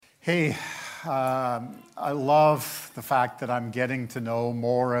Hey, I love the fact that I'm getting to know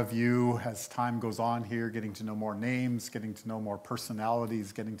more of you as time goes on here, getting to know more names, getting to know more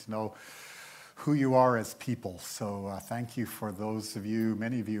personalities, getting to know who you are as people. So thank you for those of you.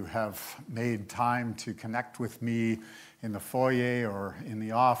 Many of you have made time to connect with me in the foyer or in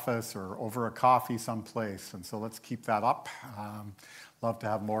the office or over a coffee someplace. And so let's keep that up. Love to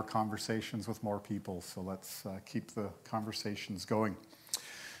have more conversations with more people. So let's keep the conversations going.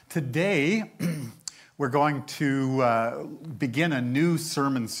 Today, we're going to begin a new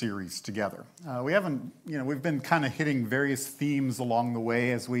sermon series together. We've been kind of hitting various themes along the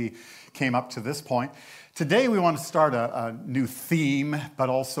way as we came up to this point. Today, we want to start a new theme, but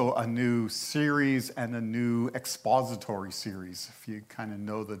also a new series and a new expository series, if you kind of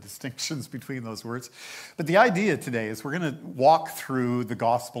know the distinctions between those words. But the idea today is we're going to walk through the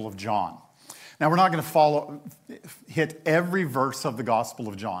Gospel of John. Now, we're not going to hit every verse of the Gospel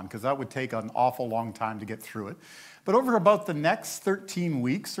of John, because that would take an awful long time to get through it. But over about the next 13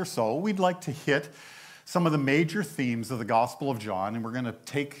 weeks or so, we'd like to hit some of the major themes of the Gospel of John, and we're going to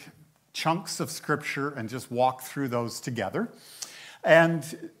take chunks of Scripture and just walk through those together.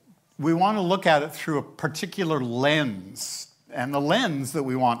 And we want to look at it through a particular lens. And the lens that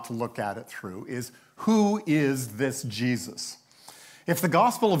we want to look at it through is, who is this Jesus? If the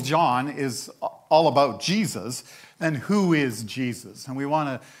Gospel of John is all about Jesus, then who is Jesus? And we want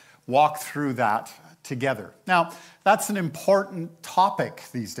to walk through that together. Now, that's an important topic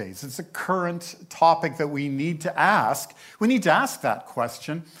these days. It's a current topic that we need to ask. We need to ask that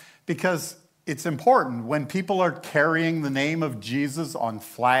question because it's important. When people are carrying the name of Jesus on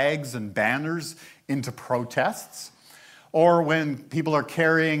flags and banners into protests, or when people are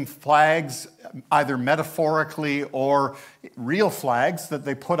carrying flags, either metaphorically or real flags that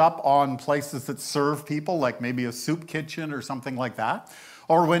they put up on places that serve people, like maybe a soup kitchen or something like that.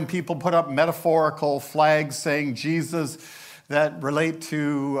 Or when people put up metaphorical flags saying Jesus that relate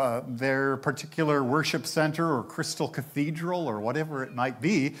to their particular worship center or Crystal Cathedral or whatever it might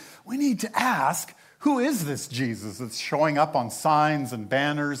be, we need to ask, who is this Jesus that's showing up on signs and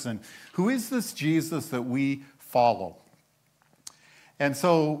banners? And who is this Jesus that we follow? And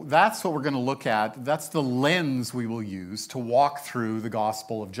so that's what we're going to look at. That's the lens we will use to walk through the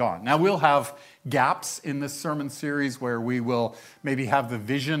Gospel of John. Now, we'll have gaps in this sermon series where we will maybe have the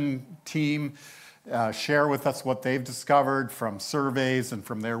vision team share with us what they've discovered from surveys and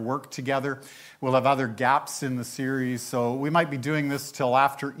from their work together. We'll have other gaps in the series, so we might be doing this till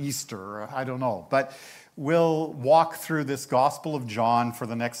after Easter. I don't know. But we'll walk through this Gospel of John for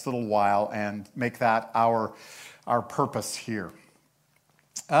the next little while and make that our purpose here.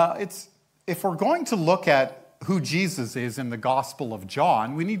 If we're going to look at who Jesus is in the Gospel of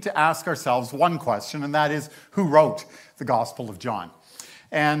John, we need to ask ourselves one question, and that is, who wrote the Gospel of John?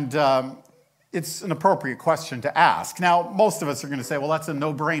 And it's an appropriate question to ask. Now, most of us are going to say, well, that's a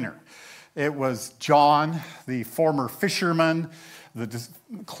no-brainer. It was John, the former fisherman, the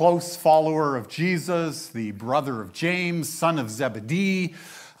close follower of Jesus, the brother of James, son of Zebedee,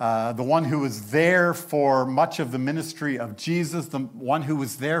 the one who was there for much of the ministry of Jesus, the one who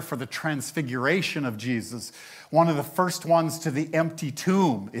was there for the transfiguration of Jesus, one of the first ones to the empty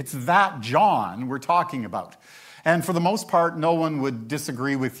tomb. It's that John we're talking about. And for the most part, no one would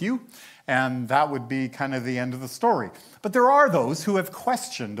disagree with you, and that would be kind of the end of the story. But there are those who have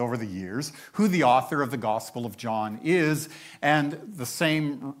questioned over the years who the author of the Gospel of John is, and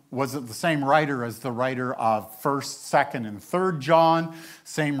was it the same writer as the writer of 1st, 2nd, and 3rd John,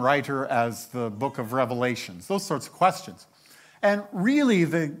 same writer as the book of Revelations, those sorts of questions. And really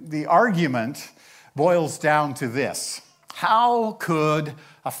the argument boils down to this: how could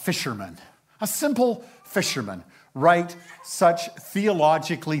a fisherman, a simple fisherman, write such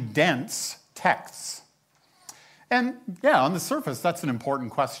theologically dense texts? And yeah, on the surface, that's an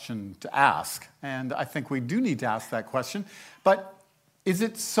important question to ask. And I think we do need to ask that question. But is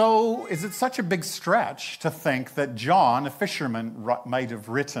it such a big stretch to think that John, a fisherman, might have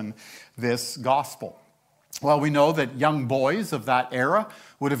written this gospel? Well, we know that young boys of that era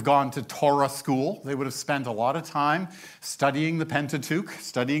would have gone to Torah school. They would have spent a lot of time studying the Pentateuch,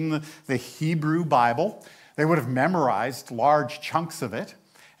 studying the Hebrew Bible. They would have memorized large chunks of it,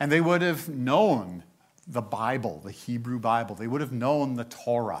 and they would have known the Bible, the Hebrew Bible. They would have known the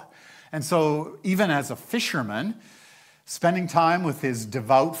Torah. And so even as a fisherman, spending time with his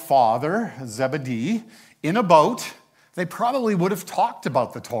devout father, Zebedee, in a boat, they probably would have talked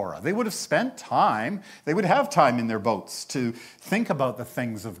about the Torah. They would have spent time, they would have time in their boats to think about the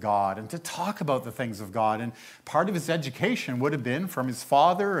things of God and to talk about the things of God. And part of his education would have been from his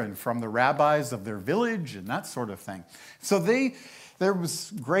father and from the rabbis of their village and that sort of thing. So they there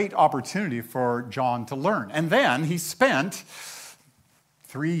was great opportunity for John to learn. And then he spent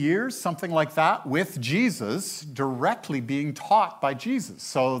 3 years, something like that, with Jesus, directly being taught by Jesus.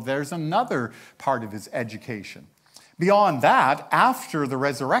 So there's another part of his education. Beyond that, after the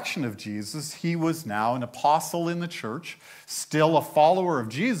resurrection of Jesus, he was now an apostle in the church, still a follower of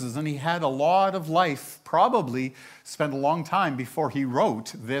Jesus, and he had a lot of life, probably spent a long time before he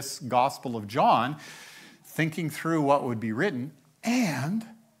wrote this Gospel of John, thinking through what would be written, and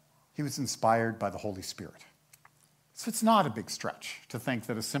he was inspired by the Holy Spirit. So it's not a big stretch to think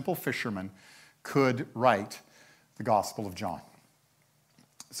that a simple fisherman could write the Gospel of John.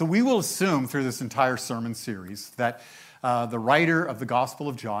 So we will assume through this entire sermon series that the writer of the Gospel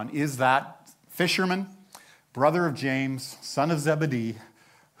of John is that fisherman, brother of James, son of Zebedee,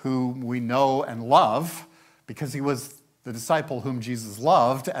 whom we know and love because he was the disciple whom Jesus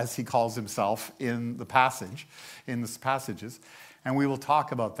loved, as he calls himself in the passages. And we will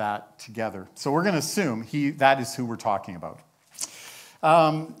talk about that together. So we're going to assume that is who we're talking about.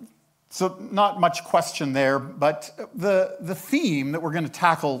 So not much question there, but the theme that we're going to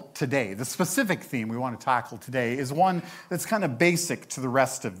tackle today, the specific theme we want to tackle today, is one that's kind of basic to the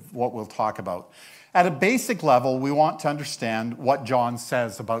rest of what we'll talk about. At a basic level, we want to understand what John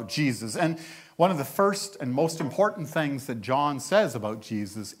says about Jesus. And one of the first and most important things that John says about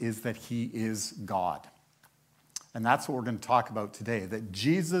Jesus is that he is God. And that's what we're going to talk about today, that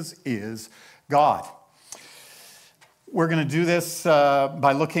Jesus is God. We're going to do this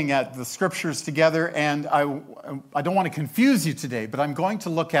by looking at the scriptures together, and I don't want to confuse you today, but I'm going to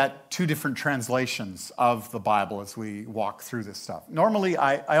look at 2 different translations of the Bible as we walk through this stuff. Normally,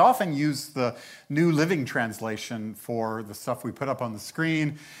 I often use the New Living Translation for the stuff we put up on the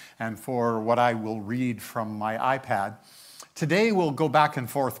screen and for what I will read from my iPad. Today, we'll go back and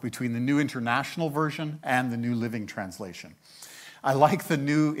forth between the New International Version and the New Living Translation. I like the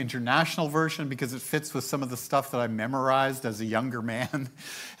New International Version because it fits with some of the stuff that I memorized as a younger man,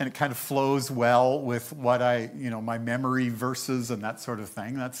 and it kind of flows well with what my memory verses and that sort of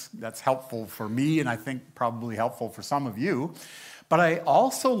thing. That's helpful for me, and I think probably helpful for some of you. But I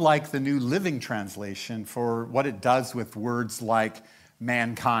also like the New Living Translation for what it does with words like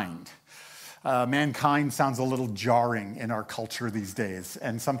mankind. Mankind sounds a little jarring in our culture these days,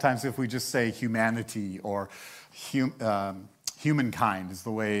 and sometimes if we just say humanity or humankind is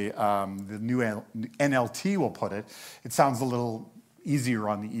the way the new NLT will put it, it sounds a little easier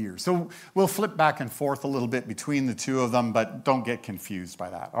on the ear. So we'll flip back and forth a little bit between the two of them, but don't get confused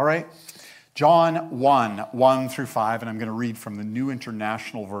by that, all right? John 1 through 5, and I'm going to read from the New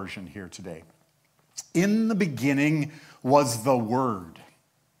International Version here today. In the beginning was the Word.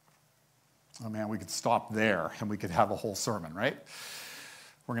 Oh man, we could stop there and we could have a whole sermon, right?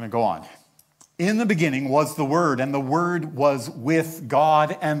 We're going to go on. In the beginning was the Word, and the Word was with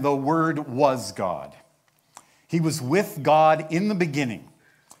God, and the Word was God. He was with God in the beginning.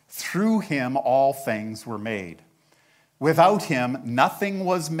 Through him all things were made. Without him nothing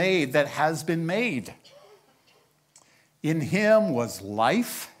was made that has been made. In him was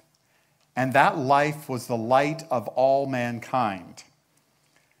life, and that life was the light of all mankind.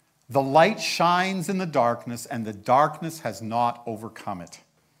 The light shines in the darkness, and the darkness has not overcome it.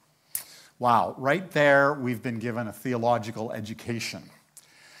 Wow, right there we've been given a theological education.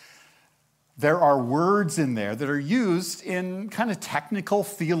 There are words in there that are used in kind of technical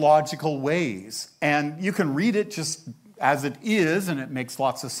theological ways. And you can read it just as it is, and it makes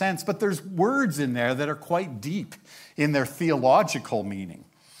lots of sense. But there's words in there that are quite deep in their theological meaning.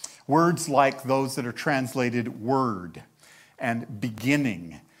 Words like those that are translated word and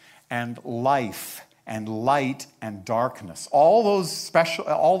beginning and life and light and darkness. All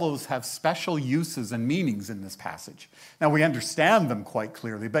those have special uses and meanings in this passage. Now, we understand them quite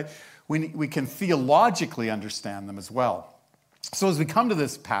clearly, but we can theologically understand them as well. So as we come to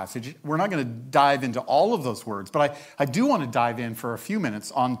this passage, we're not going to dive into all of those words, but I do want to dive in for a few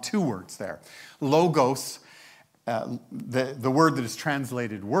minutes on 2 words there. Logos, the word that is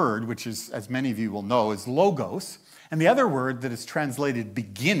translated word, which is, as many of you will know, is logos. And the other word that is translated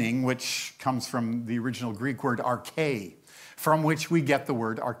beginning, which comes from the original Greek word arche, from which we get the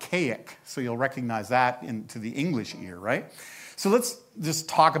word archaic. So you'll recognize that to the English ear, right? So let's just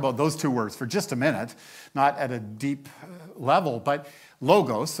talk about those 2 words for just a minute, not at a deep level, but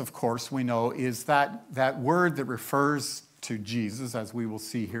logos, of course, we know is that word that refers to Jesus, as we will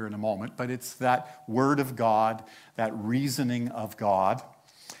see here in a moment, but it's that word of God, that reasoning of God.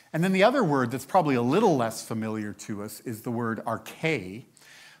 And then the other word that's probably a little less familiar to us is the word arche,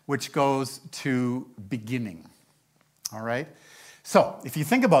 which goes to beginning. All right? So if you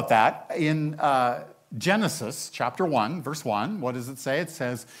think about that, in Genesis chapter 1, verse 1, what does it say? It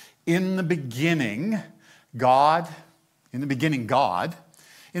says, in the beginning, God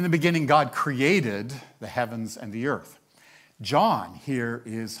created the heavens and the earth. John here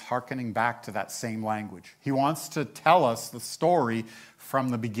is hearkening back to that same language. He wants to tell us the story from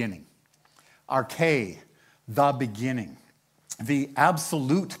the beginning. Arche, the beginning, the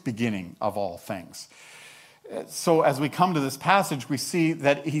absolute beginning of all things. So as we come to this passage, we see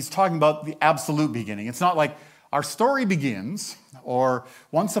that he's talking about the absolute beginning. It's not like our story begins, or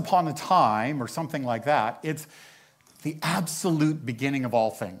once upon a time, or something like that. It's the absolute beginning of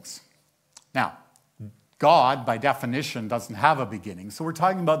all things. Now, God, by definition, doesn't have a beginning. So we're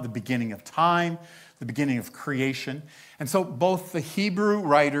talking about the beginning of time, the beginning of creation. And so both the Hebrew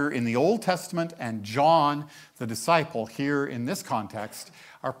writer in the Old Testament and John, the disciple, here in this context,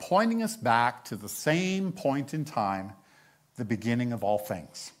 are pointing us back to the same point in time, the beginning of all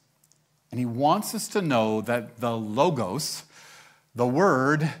things. And he wants us to know that the Logos, the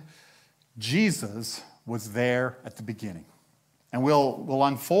Word, Jesus, was there at the beginning. And we'll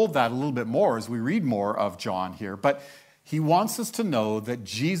unfold that a little bit more as we read more of John here. But he wants us to know that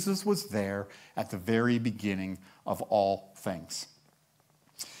Jesus was there at the very beginning of all things.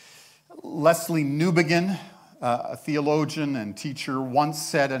 Lesslie Newbigin, a theologian and teacher, once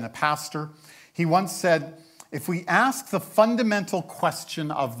said, and a pastor, he once said, if we ask the fundamental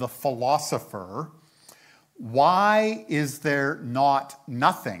question of the philosopher, why is there not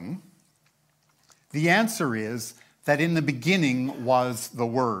nothing? The answer is that in the beginning was the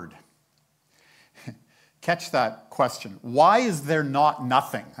Word. Catch that question. Why is there not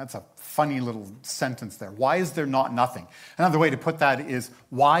nothing? That's a funny little sentence there. Why is there not nothing? Another way to put that is,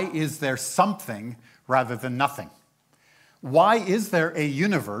 why is there something rather than nothing? Why is there a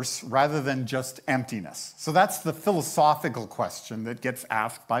universe rather than just emptiness? So that's the philosophical question that gets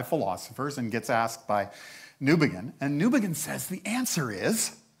asked by philosophers and gets asked by Newbigin. And Newbigin says the answer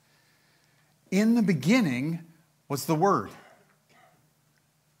is, in the beginning was the Word.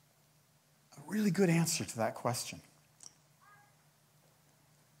 A really good answer to that question.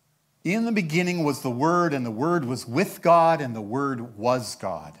 In the beginning was the Word, and the Word was with God, and the Word was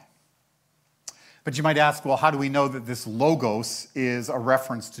God. But you might ask, well, how do we know that this Logos is a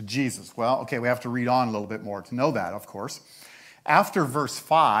reference to Jesus? Well, okay, we have to read on a little bit more to know that, of course. After verse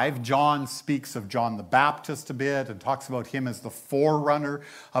 5, John speaks of John the Baptist a bit and talks about him as the forerunner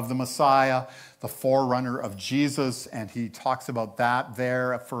of the Messiah, the forerunner of Jesus, and he talks about that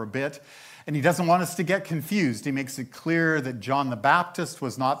there for a bit. And he doesn't want us to get confused. He makes it clear that John the Baptist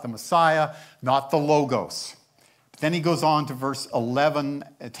was not the Messiah, not the Logos. But then he goes on to verse 10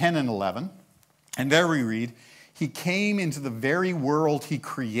 and 11, and there we read, he came into the very world he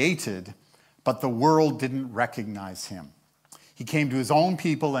created, but the world didn't recognize him. He came to his own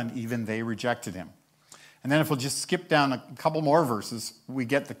people, and even they rejected him. And then if we'll just skip down a couple more verses, we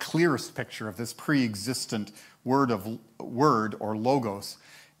get the clearest picture of this pre-existent word or Logos,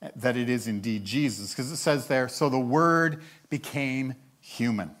 that it is indeed Jesus. Because it says there, so the Word became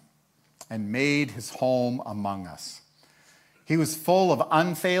human and made his home among us. He was full of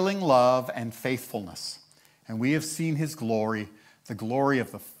unfailing love and faithfulness. And we have seen his glory, the glory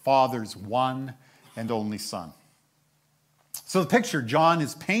of the Father's one and only Son. So the picture John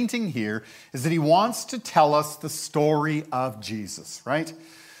is painting here is that he wants to tell us the story of Jesus, right?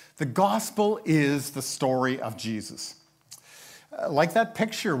 The gospel is the story of Jesus. Like that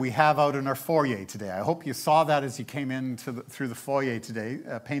picture we have out in our foyer today. I hope you saw that as you came in through the foyer today,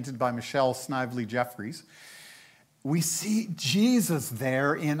 painted by Michelle Snively Jeffries. We see Jesus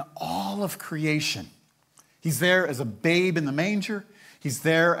there in all of creation. He's there as a babe in the manger. He's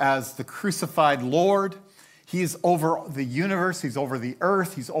there as the crucified Lord. He is over the universe. He's over the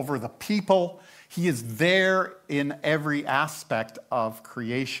earth. He's over the people. He is there in every aspect of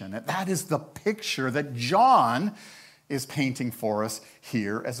creation. And that is the picture that John is painting for us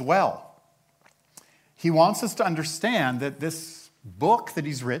here as well. He wants us to understand that this book that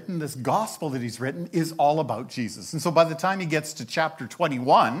he's written, this gospel that he's written, is all about Jesus. And so by the time he gets to chapter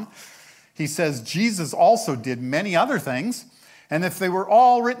 21, he says Jesus also did many other things, and if they were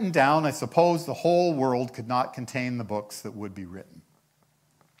all written down, I suppose the whole world could not contain the books that would be written.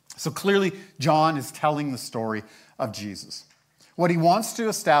 So clearly, John is telling the story of Jesus. What he wants to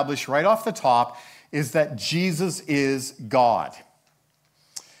establish right off the top is that Jesus is God.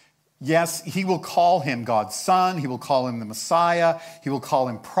 Yes, he will call him God's Son. He will call him the Messiah. He will call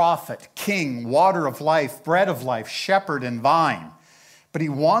him prophet, king, water of life, bread of life, shepherd, and vine. But he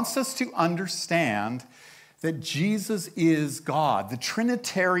wants us to understand that Jesus is God, the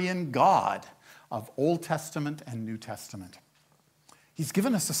Trinitarian God of Old Testament and New Testament. He's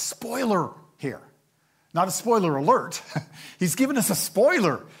given us a spoiler here. Not a spoiler alert. He's given us a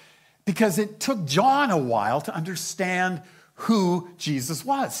spoiler because it took John a while to understand who Jesus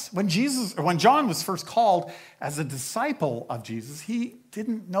was. When John was first called as a disciple of Jesus, he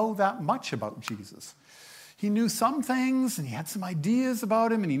didn't know that much about Jesus. He knew some things and he had some ideas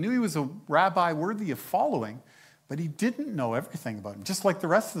about him and he knew he was a rabbi worthy of following, but he didn't know everything about him, just like the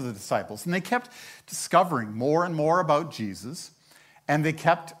rest of the disciples. And they kept discovering more and more about Jesus, and they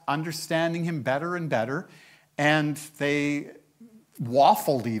kept understanding him better and better, and they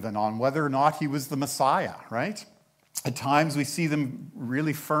waffled even on whether or not he was the Messiah, right? At times we see them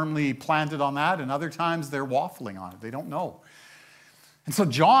really firmly planted on that, and other times they're waffling on it. They don't know. And so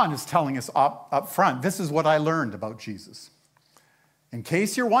John is telling us up front, this is what I learned about Jesus. In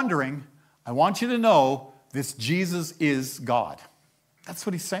case you're wondering, I want you to know this Jesus is God. That's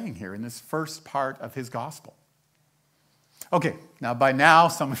what he's saying here in this first part of his gospel. Okay, now by now,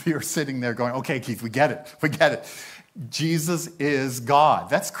 some of you are sitting there going, okay, Keith, we get it. Jesus is God.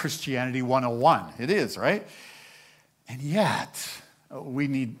 That's Christianity 101. It is, right? And yet,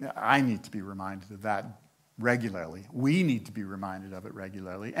 I need to be reminded of that regularly. We need to be reminded of it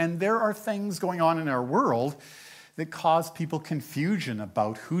regularly. And there are things going on in our world that cause people confusion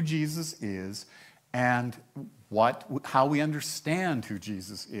about who Jesus is and how we understand who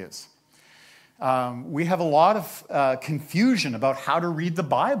Jesus is. We have a lot of confusion about how to read the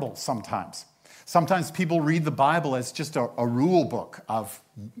Bible sometimes. Sometimes people read the Bible as just a rule book of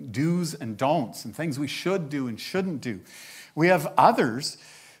do's and don'ts and things we should do and shouldn't do. We have others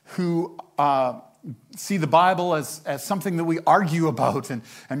who see the Bible as something that we argue about and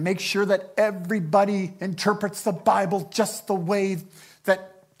make sure that everybody interprets the Bible just the way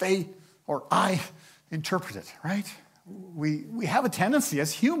that they or I interpret it, right? We have a tendency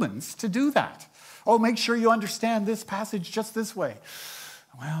as humans to do that. Oh, make sure you understand this passage just this way.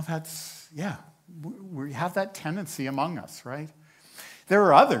 Well, we have that tendency among us, right? There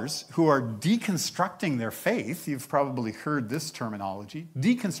are others who are deconstructing their faith. You've probably heard this terminology.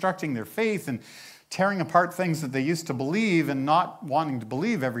 Deconstructing their faith and tearing apart things that they used to believe and not wanting to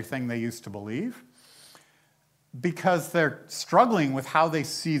believe everything they used to believe because they're struggling with how they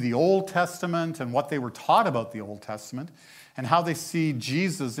see the Old Testament and what they were taught about the Old Testament and how they see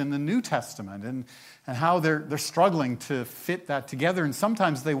Jesus in the New Testament and how they're struggling to fit that together. And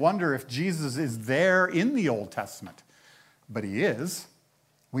sometimes they wonder if Jesus is there in the Old Testament. But he is.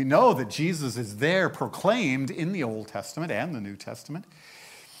 We know that Jesus is there proclaimed in the Old Testament and the New Testament.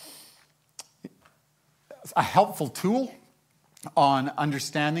 A helpful tool on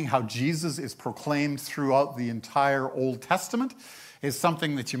understanding how Jesus is proclaimed throughout the entire Old Testament is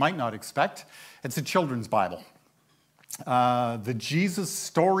something that you might not expect. It's a children's Bible. The Jesus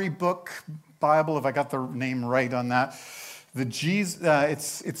Storybook Bible, if I got the name right on that.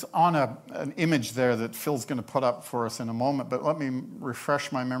 It's on an image there that Phil's going to put up for us in a moment, but let me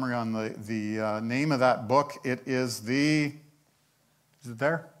refresh my memory on the name of that book. It is is it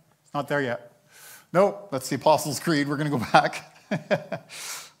there? It's not there yet. Nope, that's the Apostles' Creed. We're going to go back.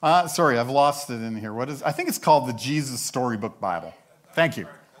 Sorry, I've lost it in here. I think it's called the Jesus Storybook Bible. Thank you.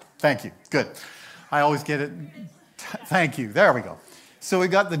 Good. I always get it. Thank you. There we go. So we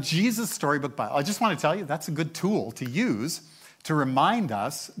got the Jesus Storybook Bible. I just want to tell you that's a good tool to use to remind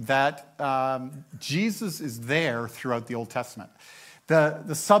us that Jesus is there throughout the Old Testament.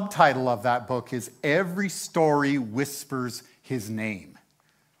 The subtitle of that book is Every Story Whispers His Name.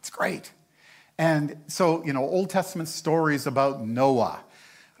 It's great. And so, Old Testament stories about Noah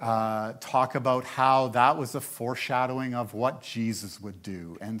talk about how that was a foreshadowing of what Jesus would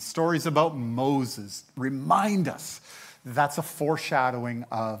do. And stories about Moses remind us that's a foreshadowing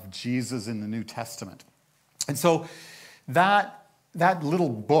of Jesus in the New Testament. And so that little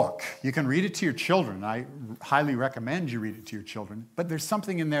book, you can read it to your children. I highly recommend you read it to your children. But there's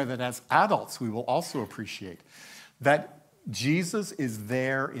something in there that as adults we will also appreciate. That Jesus is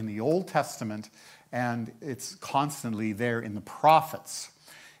there in the Old Testament, and it's constantly there in the prophets,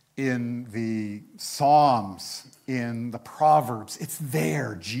 in the Psalms, in the Proverbs. It's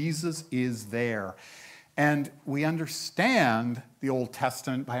there. Jesus is there. And we understand the Old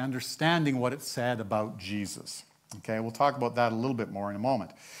Testament by understanding what it said about Jesus. Okay, we'll talk about that a little bit more in a moment.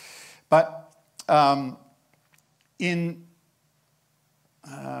 But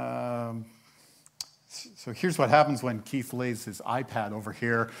so here's what happens when Keith lays his iPad over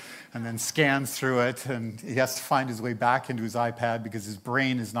here and then scans through it, and he has to find his way back into his iPad because his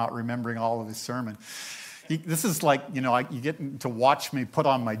brain is not remembering all of his sermon. This is like, you get to watch me put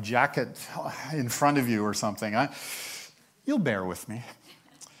on my jacket in front of you or something. You'll bear with me.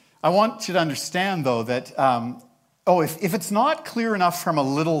 I want you to understand, though, that Oh, if it's not clear enough from a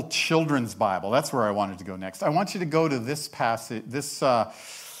little children's Bible, that's where I wanted to go next. I want you to go to this passage, this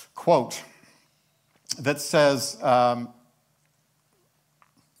quote that says,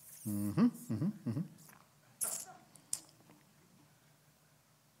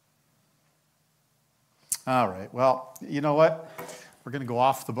 All right, well, you know what? We're going to go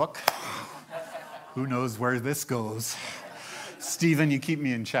off the book. Who knows where this goes? Stephen, you keep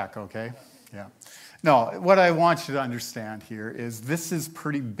me in check, okay? Yeah. No, what I want you to understand here is this is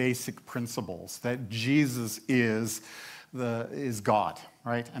pretty basic principles, that Jesus is God,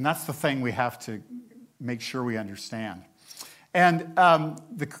 right? And that's the thing we have to make sure we understand. And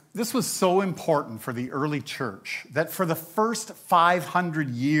this was so important for the early church that for the first 500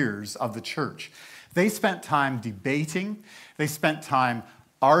 years of the church, they spent time debating, they spent time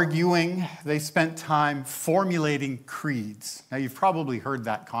arguing, they spent time formulating creeds. Now, you've probably heard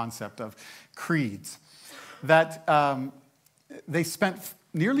that concept of creeds. That they spent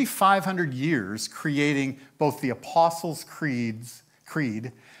nearly 500 years creating both the Apostles'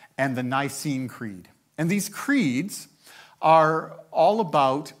 Creed and the Nicene Creed. And these creeds are all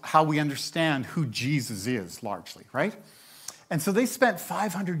about how we understand who Jesus is, largely, right? And so they spent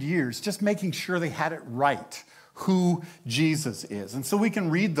 500 years just making sure they had it right, who Jesus is. And so we can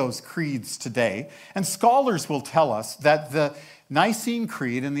read those creeds today. And scholars will tell us that the Nicene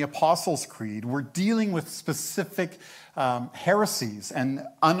Creed and the Apostles' Creed were dealing with specific heresies and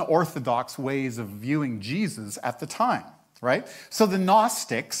unorthodox ways of viewing Jesus at the time, right? So the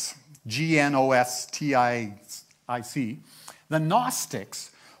Gnostics, Gnostics, the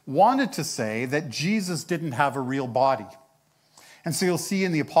Gnostics wanted to say that Jesus didn't have a real body. And so you'll see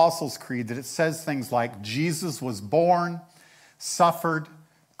in the Apostles' Creed that it says things like, Jesus was born, suffered,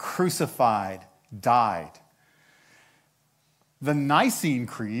 crucified, died. The Nicene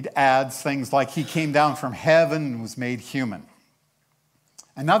Creed adds things like he came down from heaven and was made human.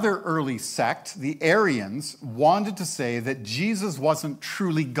 Another early sect, the Arians, wanted to say that Jesus wasn't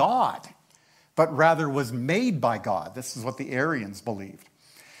truly God, but rather was made by God. This is what the Arians believed.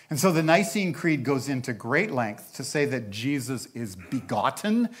 And so the Nicene Creed goes into great length to say that Jesus is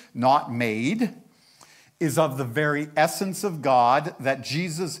begotten, not made, is of the very essence of God, that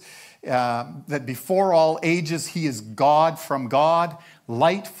Jesus, that before all ages, he is God from God,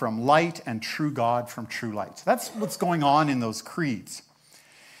 light from light, and true God from true light. That's what's going on in those creeds.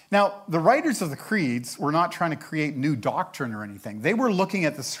 Now, the writers of the creeds were not trying to create new doctrine or anything. They were looking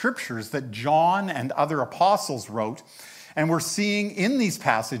at the scriptures that John and other apostles wrote, and we're seeing in these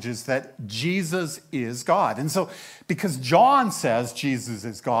passages that Jesus is God. And so, because John says Jesus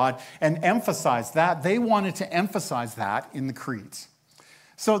is God and emphasize that, they wanted to emphasize that in the creeds.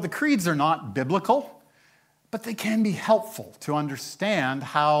 So the creeds are not biblical, but they can be helpful to understand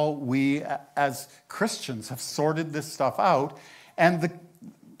how we as Christians have sorted this stuff out. And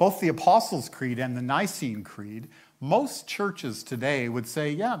both the Apostles' Creed and the Nicene Creed, most churches today would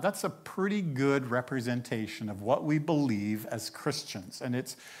say, yeah, that's a pretty good representation of what we believe as Christians. And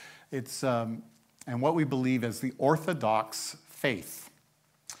it's what we believe as the Orthodox faith,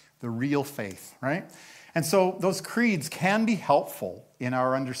 the real faith, right? And so those creeds can be helpful in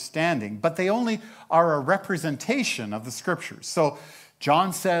our understanding, but they only are a representation of the scriptures. So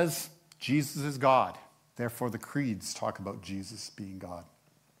John says Jesus is God. Therefore, the creeds talk about Jesus being God.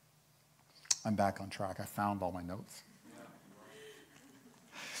 I'm back on track. I found all my notes.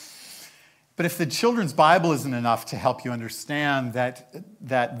 But if the children's Bible isn't enough to help you understand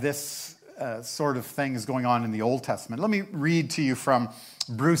that this sort of thing is going on in the Old Testament, let me read to you from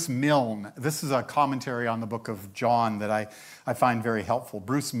Bruce Milne. This is a commentary on the book of John that I find very helpful.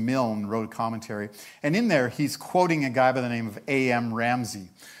 Bruce Milne wrote a commentary, and in there he's quoting a guy by the name of A.M. Ramsey,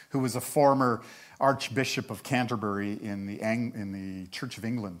 who was a former Archbishop of Canterbury in the Church of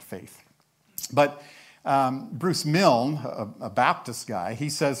England faith. But Bruce Milne, a Baptist guy, he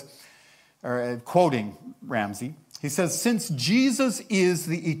says, quoting Ramsey, he says, since Jesus is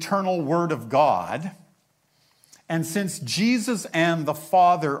the eternal Word of God, and since Jesus and the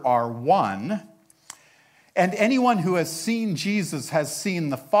Father are one, and anyone who has seen Jesus has seen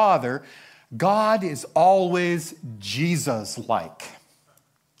the Father, God is always Jesus-like.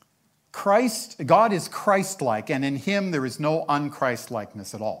 God is Christ-like, and in him there is no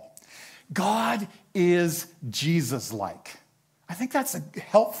un-Christ-likeness at all. God is Jesus-like. I think that's a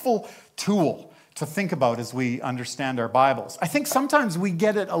helpful tool to think about as we understand our Bibles. I think sometimes we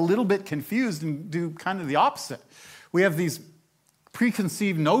get it a little bit confused and do kind of the opposite. We have these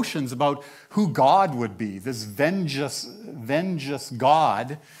preconceived notions about who God would be, this vengeance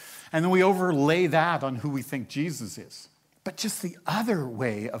God, and then we overlay that on who we think Jesus is. But just the other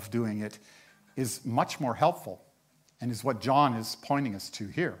way of doing it is much more helpful. and is what John is pointing us to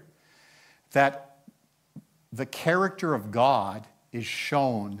here. That the character of God is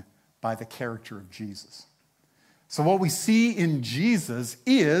shown by the character of Jesus. So what we see in Jesus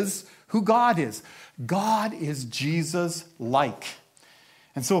is who God is. God is Jesus-like.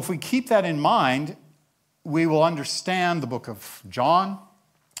 And so if we keep that in mind, we will understand the book of John.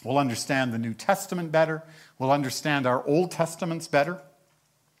 We'll understand the New Testament better. We'll understand our Old Testaments better.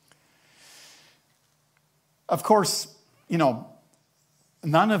 Of course,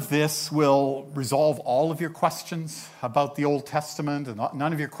 none of this will resolve all of your questions about the Old Testament, and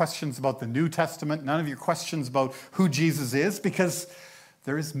none of your questions about the New Testament, none of your questions about who Jesus is, because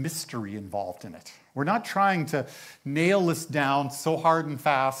there is mystery involved in it. We're not trying to nail this down so hard and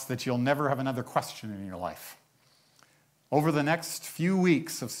fast that you'll never have another question in your life. Over the next few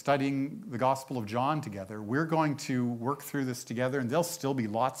weeks of studying the Gospel of John together, we're going to work through this together, and there'll still be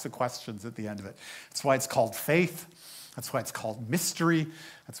lots of questions at the end of it. That's why it's called faith. That's why it's called mystery.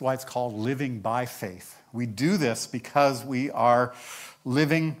 That's why it's called living by faith. We do this because we are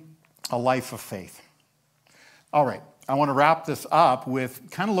living a life of faith. All right, I want to wrap this up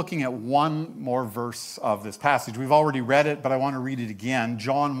with kind of looking at one more verse of this passage. We've already read it, but I want to read it again.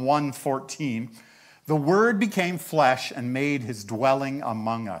 John 1:14. The Word became flesh and made his dwelling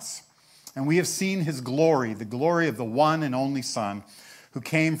among us. And we have seen his glory, the glory of the one and only Son, who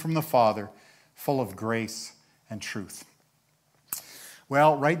came from the Father, full of grace and truth.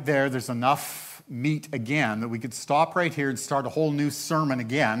 Well, right there's enough meat again that we could stop right here and start a whole new sermon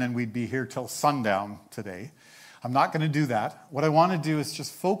again, and we'd be here till sundown today. I'm not going to do that. What I want to do is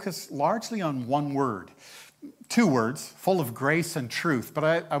just focus largely on one word. Two words, full of grace and truth,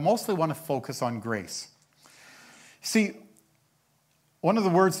 but I mostly want to focus on grace. See, one of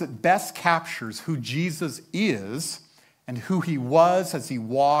the words that best captures who Jesus is and who he was as he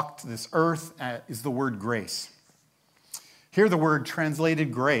walked this earth is the word grace. Here the word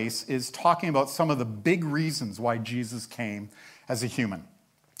translated grace is talking about some of the big reasons why Jesus came as a human.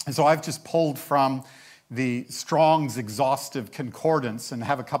 And so I've just pulled from the Strong's Exhaustive Concordance and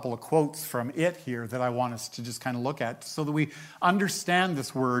have a couple of quotes from it here that I want us to just kind of look at so that we understand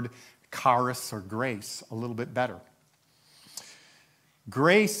this word charis or grace a little bit better.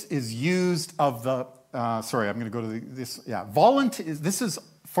 Grace is used of the, I'm going to go to this, this is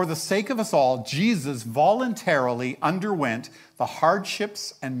for the sake of us all, Jesus voluntarily underwent the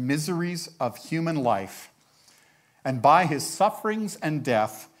hardships and miseries of human life, and by his sufferings and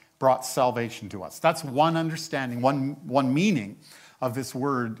death brought salvation to us. That's one understanding, one meaning of this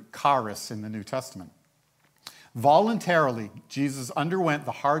word charis in the New Testament. Voluntarily, Jesus underwent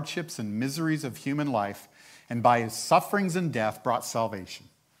the hardships and miseries of human life, and by his sufferings and death brought salvation.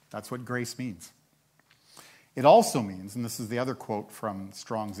 That's what grace means. It also means, and this is the other quote from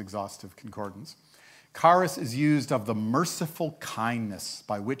Strong's Exhaustive Concordance, charis is used of the merciful kindness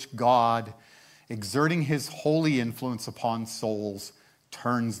by which God, exerting his holy influence upon souls,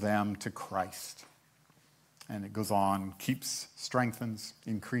 turns them to Christ. And it goes on, keeps, strengthens,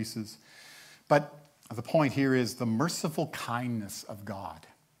 increases. But the point here is the merciful kindness of God.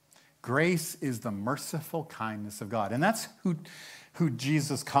 Grace is the merciful kindness of God. And that's who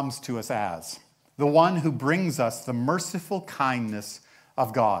Jesus comes to us as. The one who brings us the merciful kindness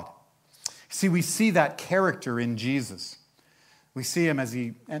of God. See, we see that character in Jesus. We see him as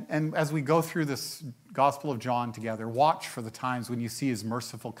and as we go through this Gospel of John together, watch for the times when you see his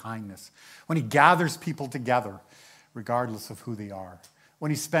merciful kindness, when he gathers people together, regardless of who they are,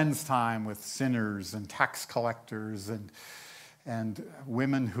 when he spends time with sinners and tax collectors and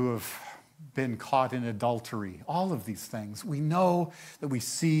women who have been caught in adultery, all of these things. We know that we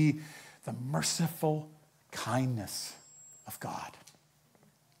see the merciful kindness of God.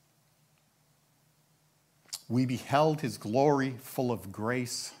 We beheld his glory full of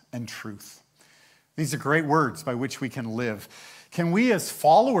grace and truth. These are great words by which we can live. Can we as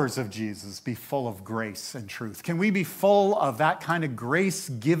followers of Jesus be full of grace and truth? Can we be full of that kind of grace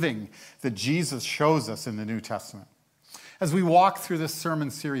giving that Jesus shows us in the New Testament? As we walk through this sermon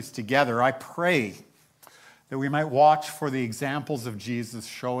series together, I pray that we might watch for the examples of Jesus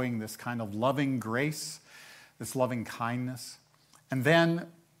showing this kind of loving grace, this loving kindness, and then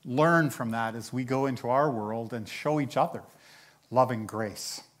learn from that as we go into our world and show each other loving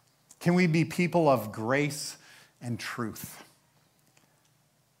grace. Can we be people of grace and truth?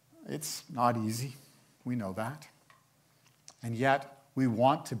 It's not easy. We know that. And yet, we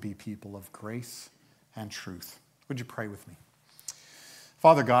want to be people of grace and truth. Would you pray with me?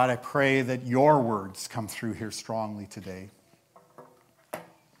 Father God, I pray that your words come through here strongly today.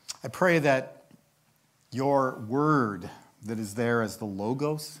 I pray that your word that is there as the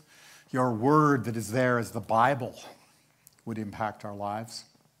Logos, your word that is there as the Bible, would impact our lives.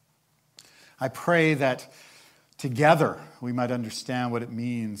 I pray that together we might understand what it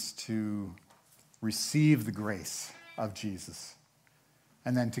means to receive the grace of Jesus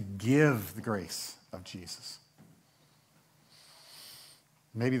and then to give the grace of Jesus.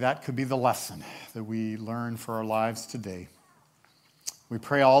 Maybe that could be the lesson that we learn for our lives today. We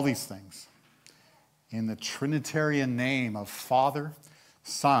pray all these things in the Trinitarian name of Father,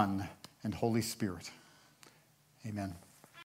 Son, and Holy Spirit. Amen.